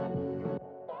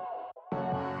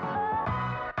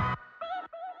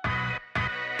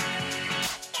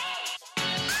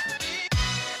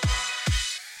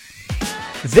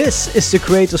This is the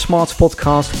Creator Smarts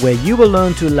podcast, where you will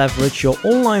learn to leverage your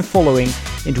online following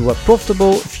into a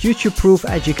profitable, future-proof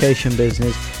education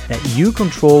business that you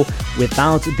control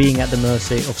without being at the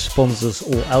mercy of sponsors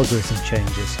or algorithm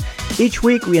changes. Each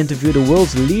week we interview the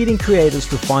world's leading creators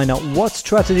to find out what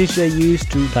strategies they use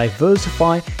to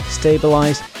diversify,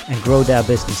 stabilize and grow their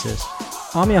businesses.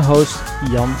 I'm your host,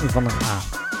 Jan van der A.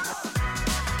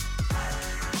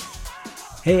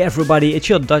 Hey everybody, it's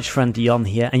your Dutch friend Jan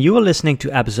here, and you are listening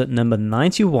to episode number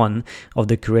 91 of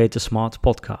the Creator Smart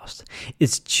podcast.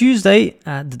 It's Tuesday,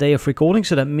 the day of recording,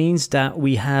 so that means that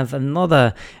we have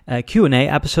another Q&A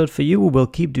episode for you. We will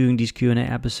keep doing these Q&A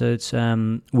episodes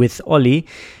with Ollie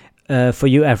for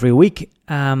you every week.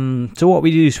 So what we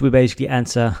do is we basically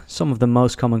answer some of the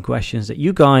most common questions that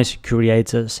you guys,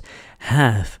 creators,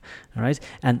 have. All right,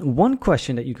 and one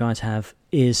question that you guys have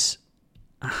is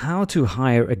how to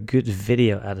hire a good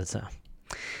video editor.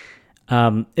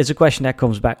 It's a question that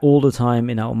comes back all the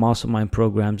time in our mastermind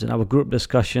programs and our group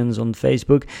discussions on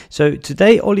Facebook. So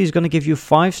today, Ollie is going to give you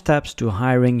 5 steps to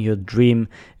hiring your dream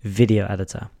video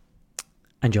editor.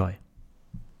 Enjoy.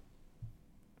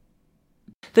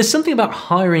 There's something about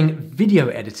hiring video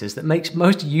editors that makes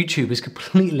most YouTubers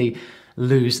completely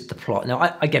lose the plot.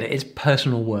 Now, I get it. It's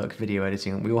personal work, video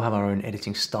editing. We all have our own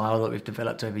editing style that we've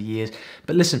developed over years.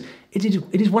 But listen, it is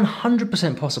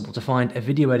 100% possible to find a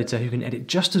video editor who can edit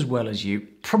just as well as you,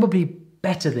 probably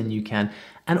better than you can,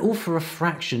 and all for a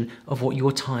fraction of what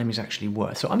your time is actually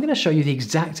worth. So I'm going to show you the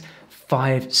exact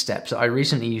 5 steps that I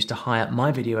recently used to hire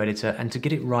my video editor and to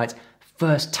get it right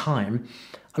first time,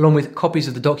 along with copies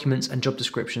of the documents and job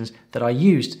descriptions that I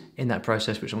used in that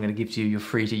process, which I'm going to give to you. You're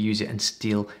free to use it and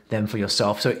steal them for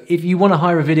yourself. So if you want to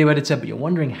hire a video editor, but you're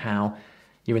wondering how,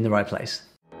 you're in the right place.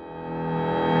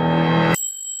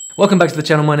 Welcome back to the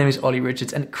channel. My name is Ollie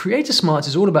Richards, and Creator Smarts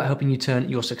is all about helping you turn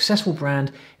your successful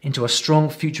brand into a strong,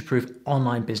 future-proof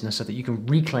online business so that you can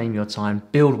reclaim your time,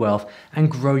 build wealth,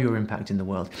 and grow your impact in the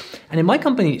world. And in my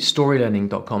company,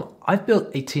 StoryLearning.com, I've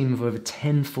built a team of over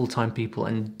 10 full-time people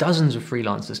and dozens of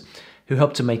freelancers who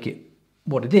help to make it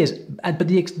what it is. But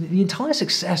the entire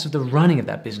success of the running of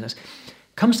that business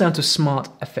comes down to smart,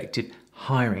 effective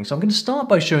hiring. So I'm going to start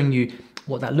by showing you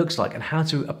what that looks like and how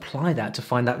to apply that to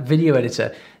find that video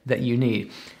editor that you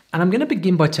need. And I'm going to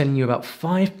begin by telling you about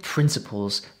 5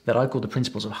 principles that I call the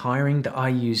principles of hiring that I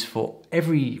use for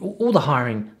all the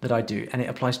hiring that I do. And it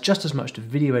applies just as much to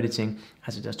video editing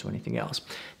as it does to anything else.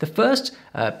 The first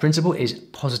principle is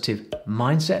positive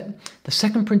mindset. The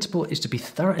second principle is to be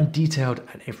thorough and detailed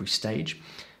at every stage.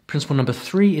 Principle number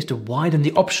 3 is to widen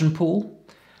the option pool.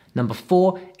 Number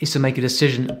 4 is to make a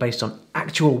decision based on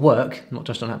actual work, not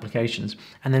just on applications.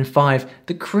 And then 5,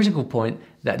 the critical point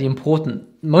that the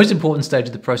most important stage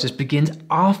of the process begins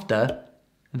after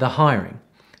the hiring.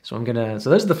 So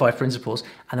those are the 5 principles,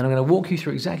 and then I'm going to walk you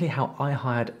through exactly how I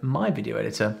hired my video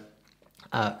editor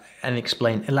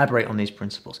and elaborate on these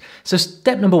principles. So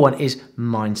step number 1 is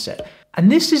mindset. And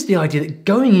this is the idea that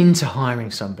going into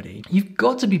hiring somebody, you've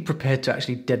got to be prepared to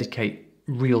actually dedicate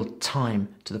real time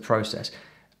to the process.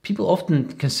 People often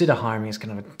consider hiring as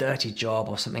kind of a dirty job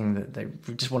or something that they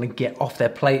just want to get off their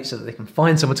plate so that they can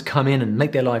find someone to come in and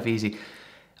make their life easy.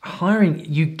 Hiring,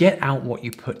 you get out what you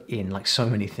put in, like so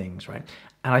many things, right?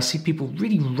 And I see people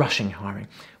really rushing hiring.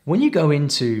 When you go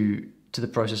into the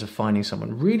process of finding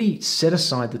someone, really set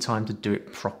aside the time to do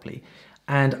it properly.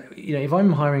 And if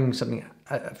I'm hiring something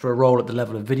for a role at the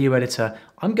level of video editor,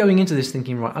 I'm going into this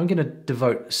thinking, right, I'm going to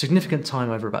devote significant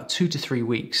time over about 2 to 3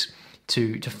 weeks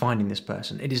to finding this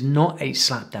person. It is not a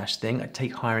slapdash thing. I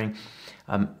take hiring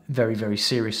very, very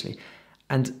seriously.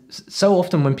 And so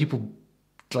often when people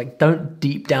don't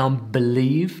deep down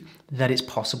believe that it's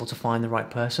possible to find the right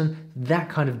person, that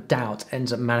kind of doubt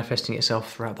ends up manifesting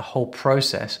itself throughout the whole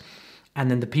process.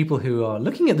 And then the people who are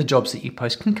looking at the jobs that you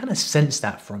post can kind of sense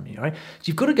that from you, right? So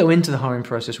you've got to go into the hiring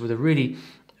process with a really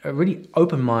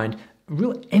open mind,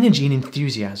 real energy and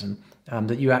enthusiasm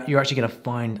that you're actually going to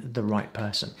find the right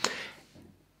person.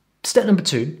 Step number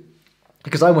 2,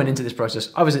 because I went into this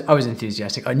process, I was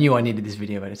enthusiastic. I knew I needed this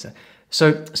video editor.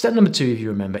 So step number 2, if you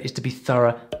remember, is to be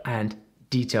thorough and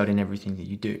detailed in everything that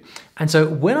you do. And so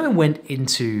when I went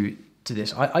into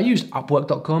this, I used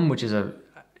Upwork.com, which is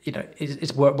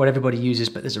it's what everybody uses,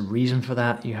 but there's a reason for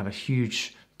that. You have a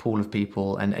huge pool of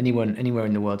people, and anywhere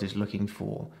in the world who's looking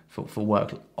for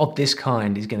work of this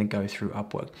kind is going to go through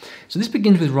Upwork. So this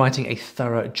begins with writing a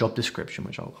thorough job description,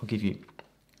 which I'll give you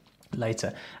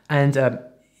later. And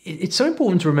it's so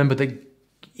important to remember that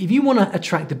if you want to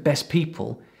attract the best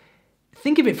people,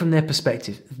 think of it from their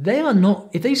perspective.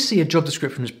 If they see a job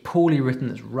description that's poorly written,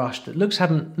 that's rushed, that looks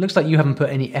like you haven't put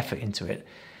any effort into it,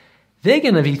 they're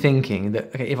going to be thinking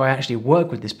that, okay, if I actually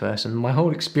work with this person, my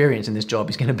whole experience in this job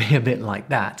is going to be a bit like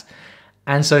that.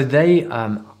 And so they,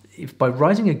 if by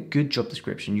writing a good job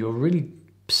description, you're really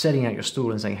setting out your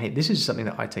stall and saying, hey, this is something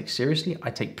that I take seriously.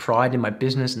 I take pride in my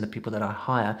business and the people that I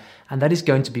hire. And that is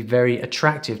going to be very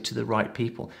attractive to the right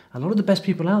people. A lot of the best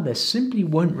people out there simply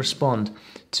won't respond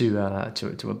to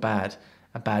a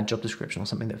bad job description or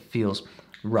something that feels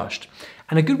rushed.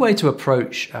 And a good way to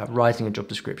approach writing a job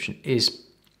description is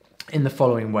in the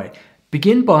following way.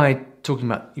 Begin by talking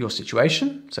about your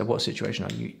situation. So what situation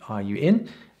are you in?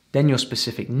 Then your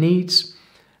specific needs.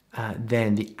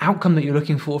 Then the outcome that you're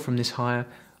looking for from this hire,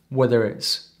 whether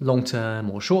it's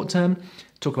long-term or short-term.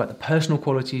 Talk about the personal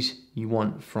qualities you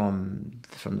want from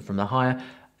the hire.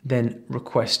 Then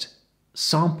request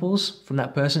samples from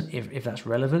that person if that's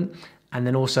relevant. And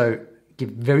then also give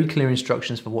very clear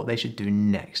instructions for what they should do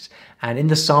next. And in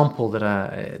the sample that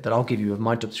I'll give you of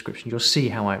my job description, you'll see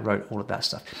how I wrote all of that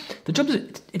stuff.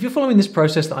 If you're following this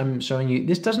process that I'm showing you,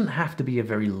 this doesn't have to be a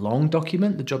very long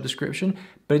document, the job description,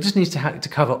 but it just needs to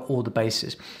cover all the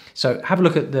bases. So have a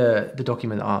look at the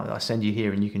document that I send you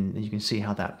here, and you can see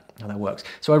how that works.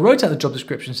 So I wrote out the job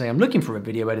description saying I'm looking for a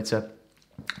video editor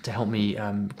to help me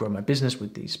grow my business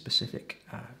with these specific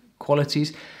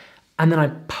qualities. And then I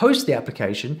post the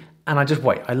application and I just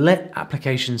wait. I let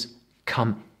applications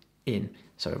come in.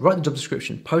 So write the job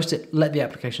description, post it, let the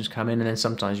applications come in, and then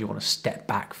sometimes you want to step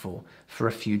back for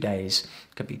a few days.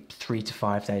 It could be 3 to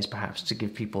 5 days perhaps, to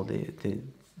give people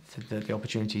the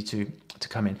opportunity to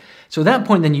come in. So at that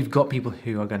point, then you've got people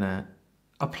who are going to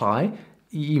apply.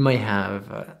 You may have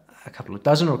a couple of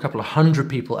dozen or a couple of hundred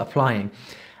people applying.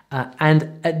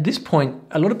 And at this point,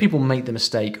 a lot of people make the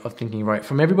mistake of thinking, right,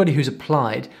 from everybody who's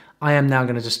applied, I am now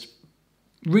going to just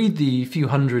read the few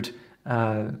hundred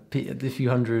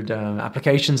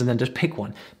applications and then just pick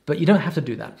one. But you don't have to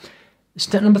do that.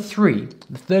 Step number 3,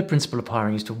 the third principle of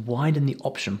hiring, is to widen the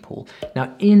option pool.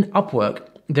 Now, in Upwork,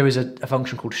 there is a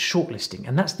function called shortlisting,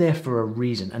 and that's there for a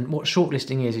reason. And what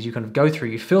shortlisting is you kind of go through,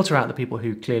 you filter out the people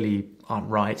who clearly aren't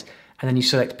right, and then you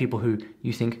select people who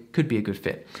you think could be a good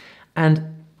fit.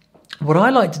 And what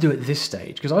I like to do at this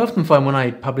stage, because I often find when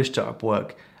I publish to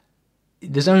Upwork,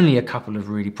 there's only a couple of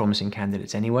really promising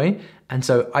candidates anyway. And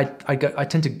so I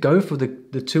tend to go for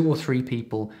the 2 or 3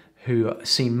 people who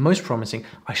seem most promising.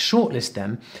 I shortlist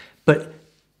them, but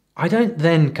I don't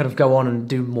then kind of go on and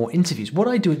do more interviews. What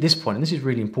I do at this point, and this is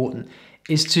really important,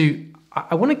 is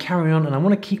I want to carry on and I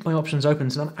want to keep my options open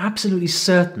so I'm absolutely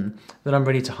certain that I'm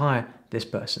ready to hire this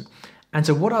person. And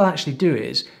so what I'll actually do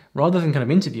is, rather than kind of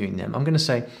interviewing them, I'm going to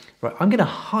say, right, I'm going to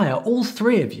hire all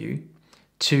 3 of you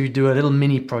to do a little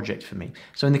mini project for me.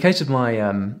 So in the case of my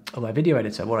video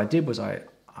editor, what I did was I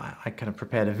kind of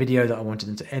prepared a video that I wanted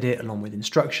them to edit along with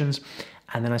instructions.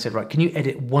 And then I said, right, can you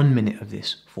edit 1 minute of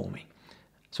this for me?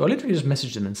 So I literally just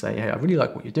messaged them and say, hey, I really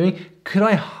like what you're doing. Could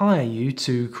I hire you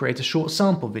to create a short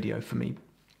sample video for me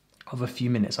of a few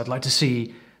minutes? I'd like to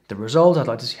see the result. I'd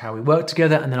like to see how we work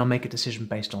together, and then I'll make a decision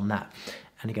based on that.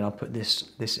 And again, I'll put this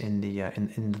in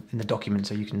the document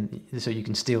so you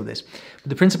can steal this. But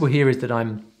the principle here is that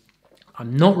I'm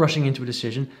not rushing into a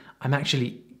decision. I'm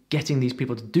actually getting these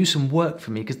people to do some work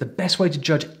for me, because the best way to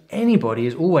judge anybody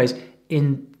is always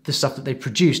in the stuff that they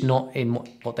produce, not in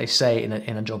what they say in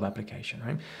a job application,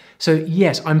 right? So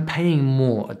yes, I'm paying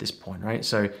more at this point, right?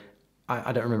 So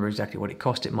I don't remember exactly what it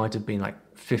cost. It might have been like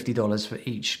 $50 for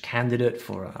each candidate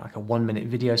for like a 1 minute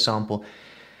video sample.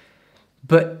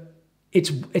 But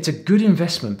it's a good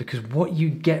investment, because what you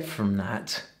get from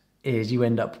that is you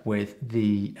end up with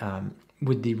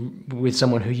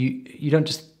someone who you don't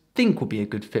just think will be a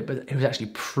good fit, but who's actually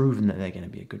proven that they're going to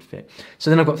be a good fit. So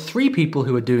then I've got 3 people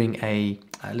who are doing a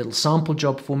little sample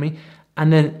job for me,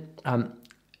 and then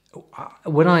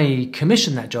when I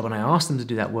commission that job and I ask them to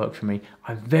do that work for me,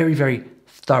 I'm very, very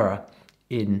thorough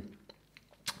in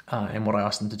what I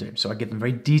ask them to do. So I give them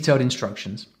very detailed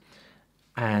instructions,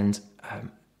 and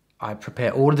I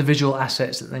prepare all of the visual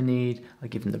assets that they need. I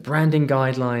give them the branding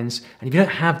guidelines. And if you don't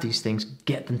have these things,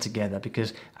 get them together,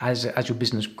 because as your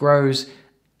business grows,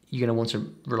 you're going to want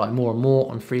to rely more and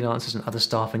more on freelancers and other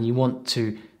staff, and you want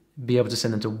to be able to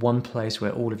send them to one place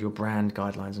where all of your brand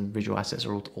guidelines and visual assets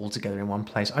are all together in one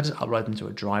place. I just upload them to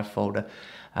a Drive folder,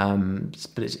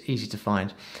 but it's easy to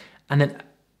find. And then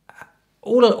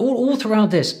all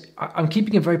throughout this, I'm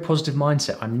keeping a very positive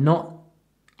mindset.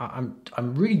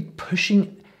 I'm really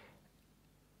pushing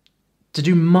to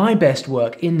do my best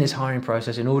work in this hiring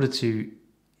process in order to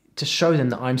show them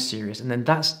that I'm serious, and then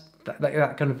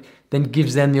that kind of then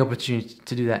gives them the opportunity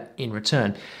to do that in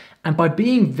return. And by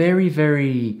being very,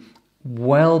 very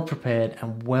well prepared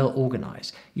and well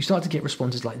organized, you start to get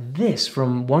responses like this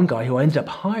from one guy who I ended up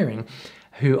hiring,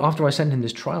 who after I sent him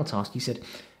this trial task, he said,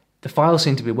 the files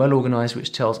seem to be well organized,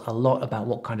 which tells a lot about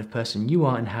what kind of person you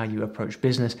are and how you approach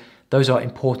business. Those are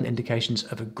important indications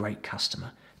of a great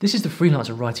customer. This is the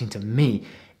freelancer writing to me.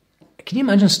 Can you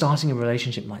imagine starting a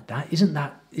relationship like that? Isn't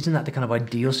that the kind of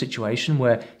ideal situation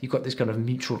where you've got this kind of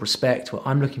mutual respect, where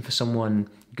I'm looking for someone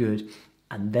good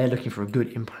and they're looking for a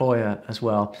good employer as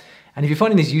well? And if you're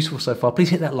finding this useful so far, please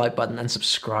hit that like button and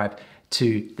subscribe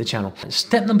to the channel.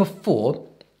 Step number 4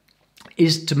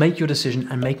 is to make your decision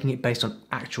and making it based on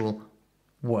actual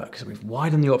work. So we've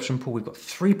widened the option pool, we've got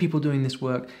 3 people doing this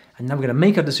work, and now we're going to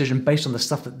make a decision based on the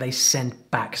stuff that they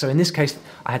send back. So in this case,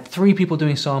 I had 3 people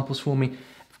doing samples for me,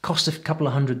 cost a couple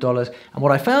of $100, and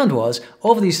what I found was,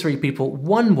 of these 3 people,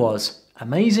 1 was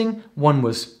amazing, 1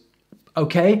 was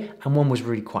okay, and 1 was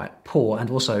really quite poor, and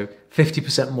also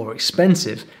 50% more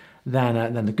expensive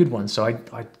than the good one. So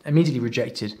I immediately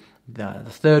rejected the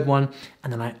third one,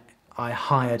 and then I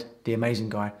hired the amazing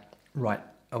guy right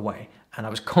away. And I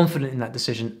was confident in that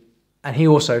decision. And we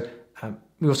also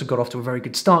got off to a very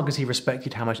good start because he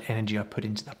respected how much energy I put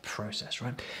into that process,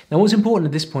 right? Now, what's important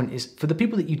at this point is for the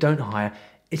people that you don't hire,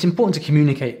 it's important to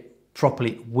communicate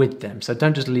properly with them. So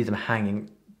don't just leave them hanging.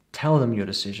 Tell them your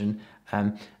decision,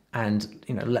 and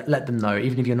let them know.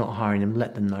 Even if you're not hiring them,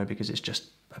 let them know, because it's just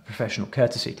a professional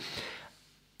courtesy.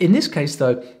 In this case,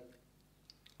 though,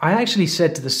 I actually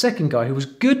said to the second guy, who was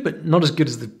good but not as good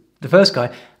as the first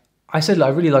guy, I said, I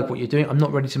really like what you're doing. I'm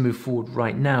not ready to move forward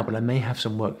right now, but I may have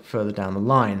some work further down the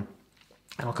line.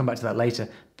 And I'll come back to that later,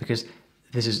 because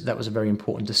that was a very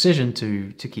important decision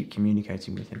to keep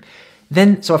communicating with him.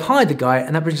 So I've hired the guy,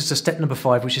 and that brings us to step number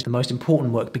 5, which is the most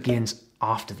important work begins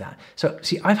after that. So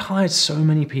see, I've hired so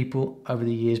many people over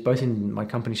the years, both in my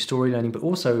company Story Learning, but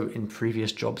also in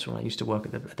previous jobs when I used to work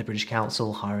at the British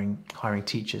Council, hiring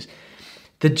teachers.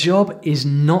 The job is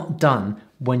not done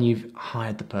when you've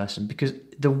hired the person, because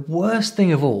the worst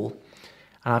thing of all,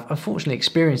 and I've unfortunately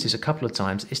experienced this a couple of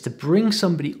times, is to bring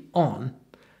somebody on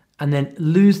and then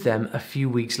lose them a few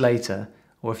weeks later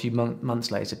or a few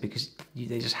months later because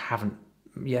they just haven't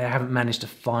managed to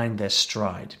find their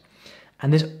stride.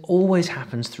 And this always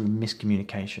happens through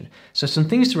miscommunication. So some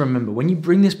things to remember when you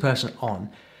bring this person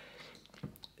on.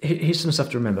 Here's some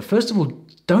stuff to remember. First of all,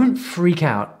 don't freak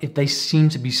out if they seem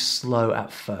to be slow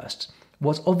at first.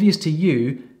 What's obvious to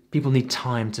you, people need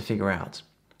time to figure out.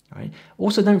 Right?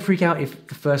 Also, don't freak out if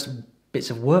the first bits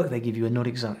of work they give you are not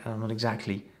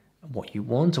exactly what you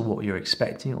want or what you're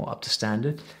expecting or up to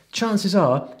standard. Chances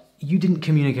are you didn't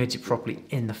communicate it properly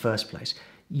in the first place.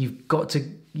 You've got to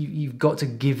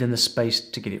give them the space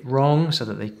to get it wrong so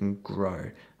that they can grow.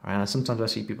 Right? And sometimes I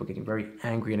see people getting very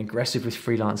angry and aggressive with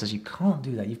freelancers. You can't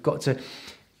do that. You've got to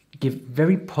give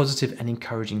very positive and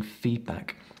encouraging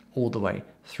feedback all the way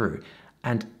through.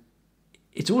 And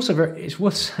it's also it's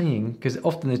worth saying, because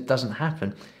often this doesn't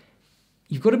happen,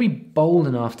 you've got to be bold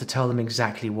enough to tell them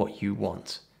exactly what you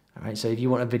want. All right? So if you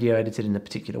want a video edited in a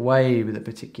particular way with a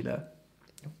particular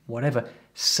whatever,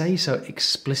 say so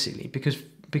explicitly, because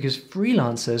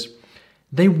freelancers,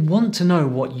 they want to know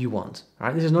what you want.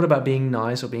 Right? This is not about being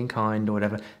nice or being kind or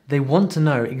whatever. They want to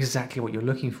know exactly what you're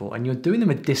looking for, and you're doing them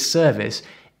a disservice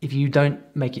if you don't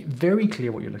make it very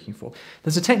clear what you're looking for.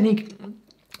 There's a technique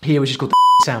here which is called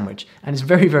the sandwich, and it's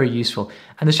very, very useful.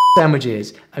 And the sandwich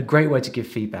is a great way to give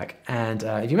feedback. And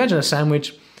if you imagine a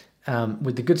sandwich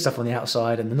with the good stuff on the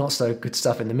outside and the not so good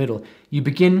stuff in the middle, you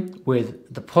begin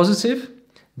with the positive,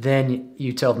 then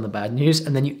you tell them the bad news,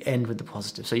 and then you end with the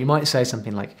positive. So you might say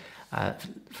something like,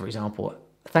 for example,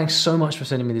 thanks so much for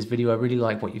sending me this video. I really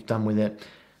like what you've done with it.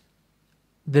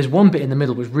 There's one bit in the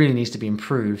middle which really needs to be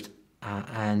improved,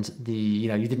 and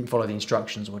you didn't follow the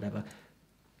instructions or whatever.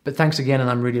 But thanks again, and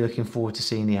I'm really looking forward to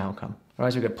seeing the outcome. All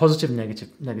right, so we've got positive, negative,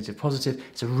 negative, positive.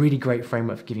 It's a really great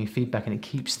framework for giving feedback, and it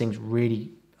keeps things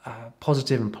really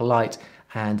positive and polite,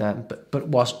 and but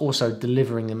whilst also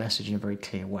delivering the message in a very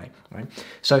clear way. Right?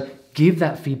 So give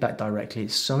that feedback directly.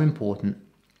 It's so important.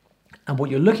 And what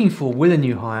you're looking for with a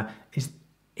new hire is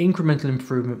incremental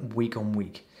improvement week on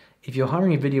week. If you're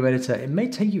hiring a video editor, it may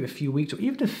take you a few weeks or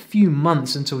even a few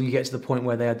months until you get to the point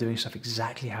where they are doing stuff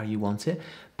exactly how you want it.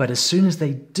 But as soon as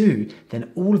they do,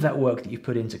 then all of that work that you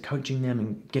put into coaching them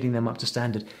and getting them up to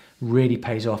standard really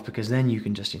pays off, because then you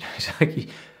can just, exactly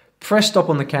press stop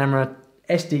on the camera,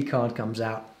 SD card comes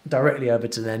out directly over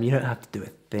to them. You don't have to do a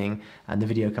thing, and the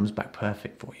video comes back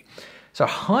perfect for you. So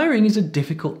hiring is a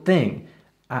difficult thing.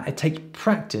 It takes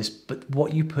practice, but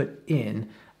what you put in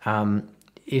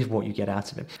is what you get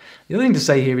out of it. The other thing to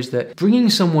say here is that bringing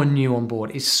someone new on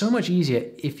board is so much easier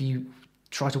if you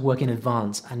try to work in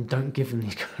advance and don't give them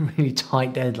these really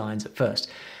tight deadlines at first.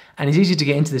 And it's easy to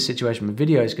get into this situation with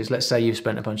videos because let's say you've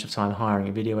spent a bunch of time hiring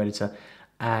a video editor,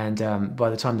 and by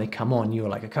the time they come on, you're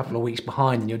like a couple of weeks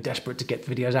behind and you're desperate to get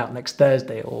the videos out next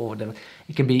Thursday or whatever.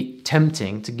 It can be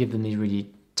tempting to give them these really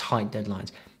tight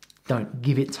deadlines. Don't.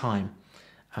 Give it time.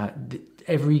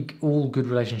 All good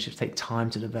relationships take time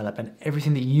to develop, and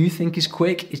everything that you think is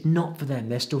quick is not for them.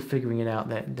 They're still figuring it out.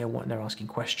 They're asking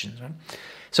questions, right?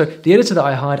 So the editor that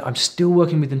I hired, I'm still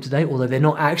working with them today, although they're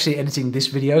not actually editing this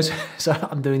video, so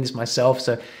I'm doing this myself.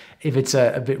 So if it's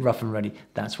a bit rough and ready,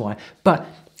 that's why. But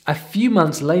a few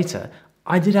months later,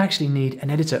 I did actually need an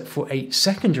editor for a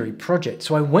secondary project.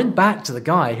 So I went back to the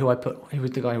guy who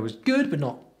was good but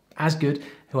not as good,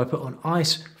 who I put on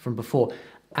ice from before,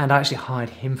 and I actually hired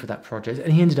him for that project,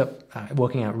 and he ended up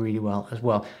working out really well as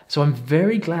well. So I'm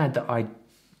very glad that I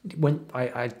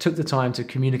took the time to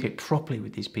communicate properly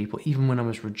with these people, even when I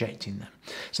was rejecting them.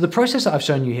 So the process that I've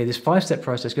shown you here, this 5-step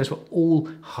process, goes for all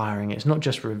hiring. It's not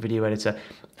just for a video editor,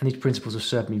 and these principles have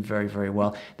served me very, very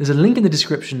well. There's a link in the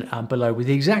description below with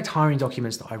the exact hiring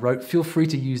documents that I wrote. Feel free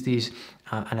to use these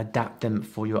and adapt them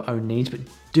for your own needs, but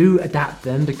do adapt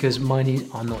them because my needs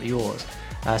are not yours.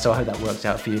 So I hope that works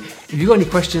out for you. If you've got any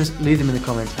questions, leave them in the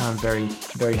comments. I'm very,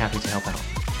 very happy to help out.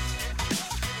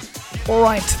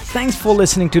 Alright, thanks for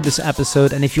listening to this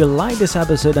episode, and if you like this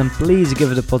episode, then please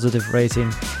give it a positive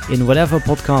rating in whatever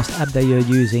podcast app that you're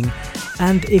using.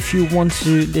 And if you want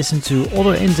to listen to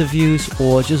other interviews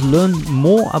or just learn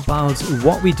more about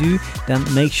what we do, then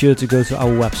make sure to go to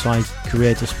our website,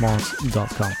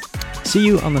 creatorsmart.com. See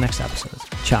you on the next episode.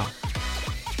 Ciao.